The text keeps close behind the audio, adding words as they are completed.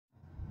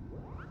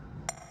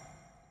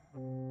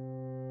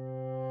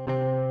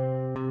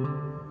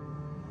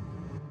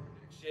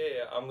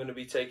I'm going to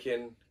be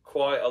taking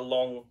quite a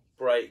long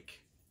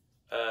break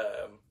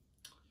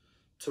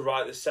to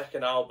write the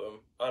second album,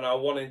 and I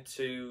wanted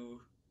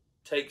to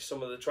take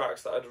some of the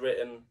tracks that I'd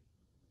written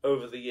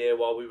over the year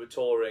while we were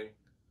touring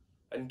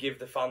and give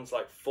the fans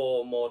like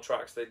 4 more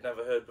tracks they'd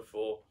never heard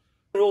before.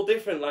 They're all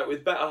different. Like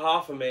with Better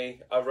Half of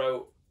Me, I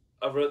wrote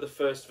the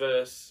first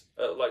verse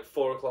at like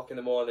 4 o'clock in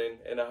the morning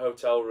in a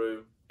hotel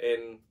room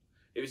in,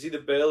 it was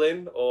either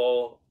Berlin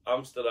or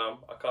Amsterdam,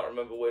 I can't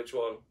remember which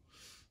one.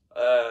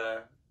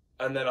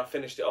 And then I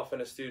finished it off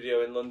in a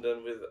studio in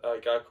London with a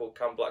guy called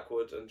Cam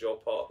Blackwood and Joel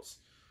Potts.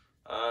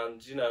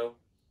 And, you know,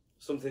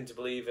 Something to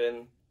Believe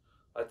In,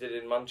 I did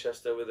in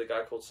Manchester with a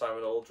guy called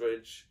Simon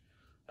Aldridge.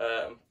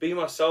 Be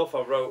Myself,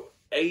 I wrote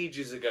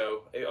ages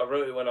ago. I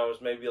wrote it when I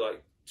was maybe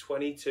like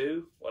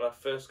 22, when I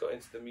first got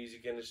into the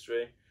music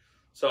industry.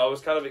 So I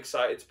was kind of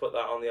excited to put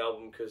that on the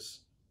album because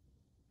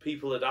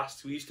people had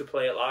asked. We used to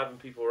play it live and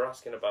people were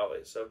asking about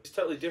it. So it's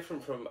totally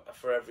different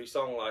for every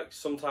song. Like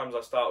sometimes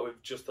I start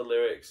with just the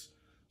lyrics.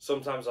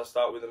 Sometimes I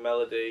start with a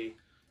melody.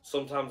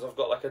 Sometimes I've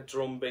got like a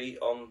drum beat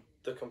on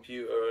the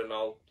computer and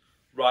I'll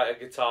write a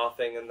guitar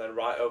thing and then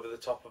write over the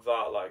top of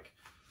that. Like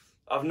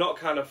I've not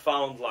kind of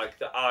found like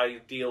the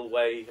ideal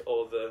way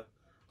or the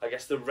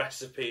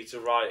recipe to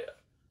write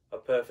a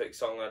perfect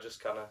song. I just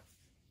kind of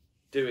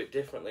do it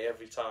differently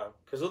every time.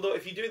 Because although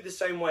if you do it the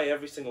same way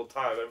every single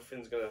time,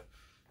 everything's going to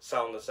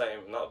sound the same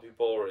and that'll be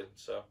boring.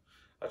 So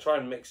I try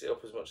and mix it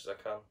up as much as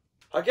I can.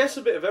 I guess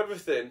a bit of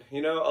everything,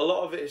 you know. A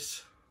lot of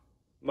it's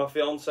my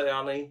fiance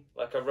Annie.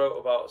 Like I wrote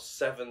about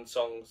 7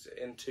 songs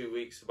in 2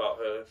 weeks about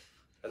her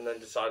and then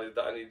decided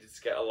that I needed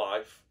to get a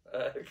life.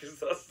 Because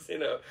that's, you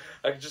know,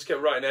 I just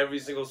kept writing every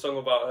single song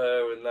about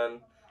her. And then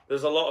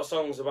there's a lot of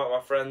songs about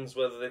my friends,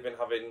 whether they've been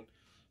having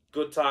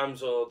good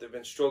times or they've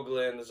been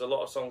struggling. There's a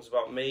lot of songs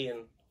about me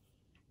and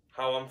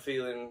how I'm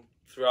feeling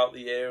throughout the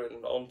year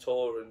and on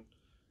tour, and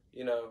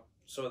you know,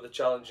 some of the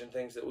challenging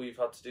things that we've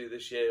had to do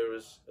this year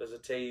as a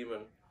team.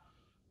 And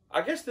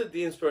I guess that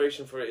the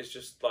inspiration for it is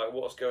just like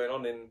what's going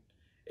on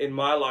in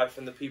my life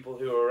and the people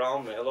who are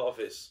around me. A lot of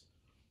it's,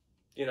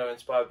 you know,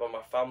 inspired by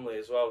my family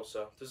as well.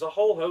 So there's a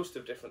whole host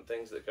of different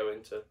things that go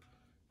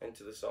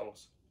into the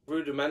songs.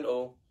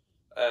 Rudimental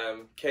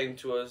came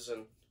to us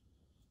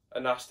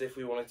and asked if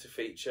we wanted to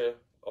feature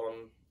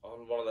on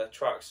one of their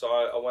tracks. So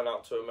I went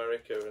out to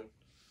America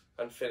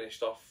and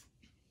finished off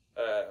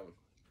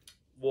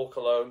Walk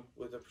Alone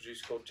with a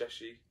producer called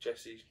Jesse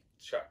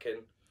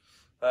Shatkin.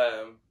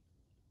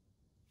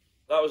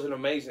 That was an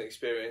amazing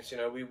experience. You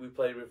know, we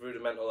played with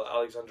Rudimental at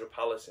Alexandra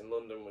Palace in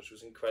London, which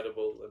was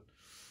incredible. And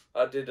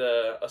I did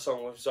a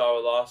song with Zara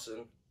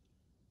Larsson,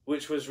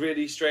 which was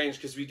really strange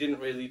because we didn't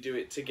really do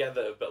it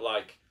together. But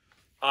like,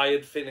 I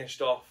had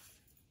finished off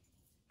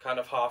kind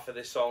of half of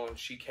this song and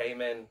she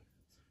came in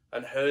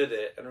and heard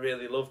it and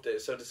really loved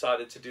it, so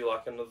decided to do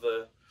like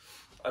another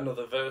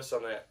verse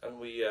on it. And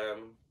we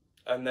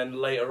and then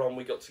later on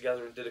we got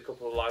together and did a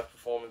couple of live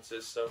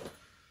performances. So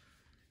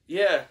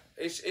yeah,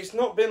 it's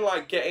not been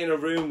like get in a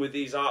room with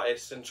these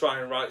artists and try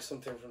and write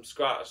something from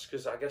scratch,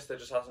 because I guess there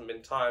just hasn't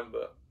been time.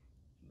 But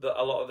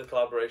a lot of the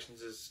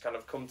collaborations has kind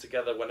of come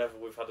together whenever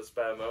we've had a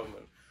spare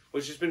moment,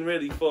 which has been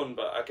really fun.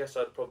 But I guess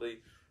I'd probably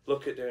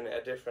look at doing it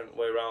a different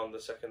way around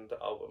the second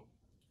album.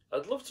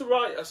 I'd love to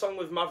write a song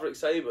with Maverick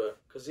Sabre,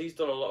 because he's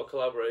done a lot of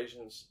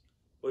collaborations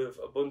with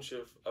a bunch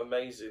of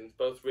amazing,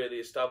 both really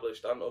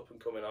established and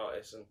up-and-coming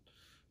artists, and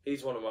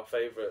he's one of my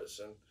favourites.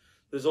 And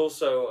there's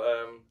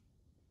also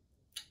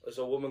there's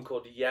a woman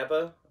called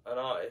Yeba, an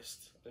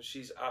artist, and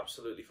she's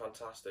absolutely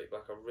fantastic.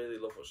 Like, I really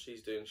love what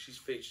she's doing. She's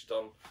featured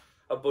on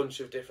a bunch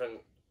of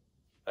different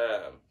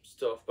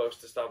stuff,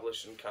 both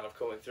established and kind of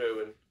coming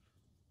through, and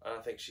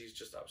I think she's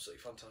just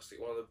absolutely fantastic.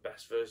 One of the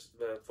best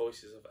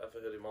voices I've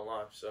ever heard in my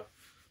life. So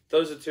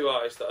those are 2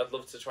 artists that I'd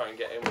love to try and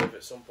get in with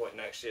at some point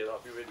next year.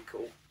 That'd be really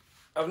cool.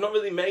 I've not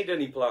really made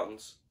any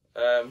plans.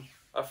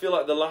 I feel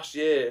like the last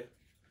year,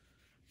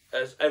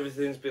 as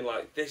everything's been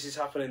like, this is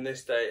happening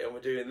this day and we're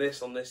doing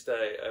this on this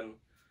day, and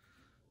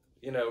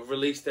you know,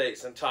 release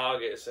dates and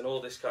targets and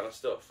all this kind of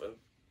stuff, and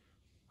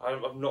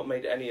I've not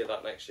made any of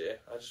that next year.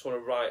 I just want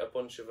to write a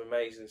bunch of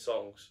amazing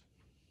songs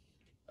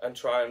and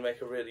try and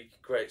make a really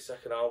great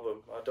second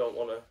album. I don't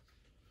want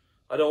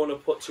to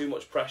put too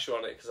much pressure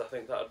on it, because I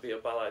think that would be a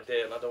bad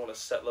idea, and I don't want to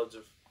set loads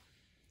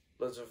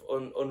of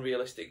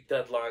unrealistic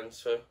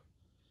deadlines to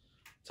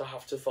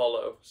have to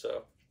follow.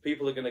 So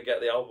people are going to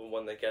get the album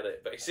when they get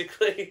it,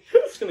 basically.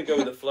 It's going to go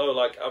with the flow.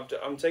 Like,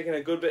 I'm taking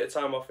a good bit of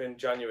time off in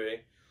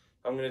January.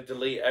 I'm going to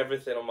delete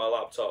everything on my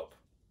laptop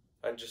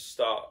and just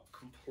start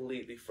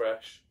completely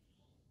fresh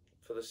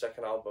for the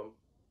second album,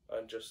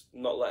 and just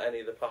not let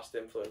any of the past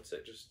influence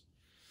it. Just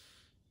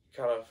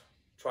kind of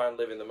try and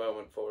live in the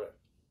moment for it.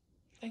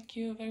 Thank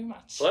you very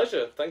much.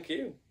 Pleasure. Thank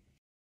you.